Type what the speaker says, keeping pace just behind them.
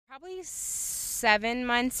probably 7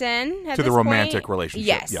 months in at To the this romantic point.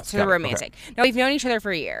 relationship. Yes, to the romantic. Okay. No, we've known each other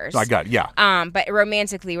for years. I got it. Yeah. But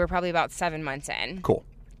romantically, we're probably about 7 months in. Cool.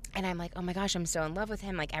 And I'm like, oh my gosh, I'm so in love with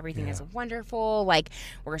him. Like, everything is wonderful. Like,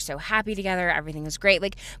 we're so happy together. Everything is great.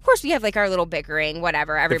 Like, of course, we have like our little bickering,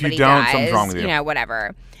 whatever. Everybody don't, does. something's wrong with you. You know,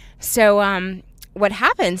 whatever. So, what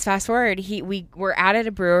happens? Fast forward, we're out at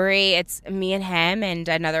a brewery. It's me and him and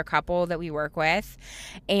another couple that we work with,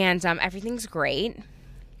 and everything's great.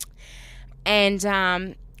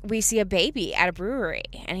 And we see a baby at a brewery,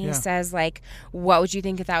 and he says, like, what would you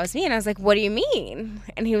think if that was me? And I was like, what do you mean?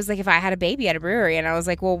 And he was like, if I had a baby at a brewery. And I was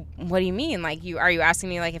like, well, what do you mean? Like, are you asking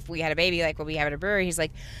me, like, if we had a baby, like, what we have at a brewery? He's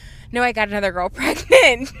like, no, I got another girl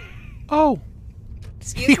pregnant. Oh.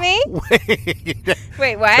 Excuse me?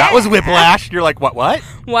 Wait, what? That was whiplash. You're like, what? What?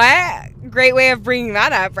 Great way of bringing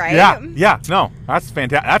that up, right? Yeah. No, that's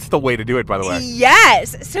fantastic. That's the way to do it, by the way.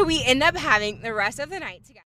 Yes. So we end up having the rest of the night together.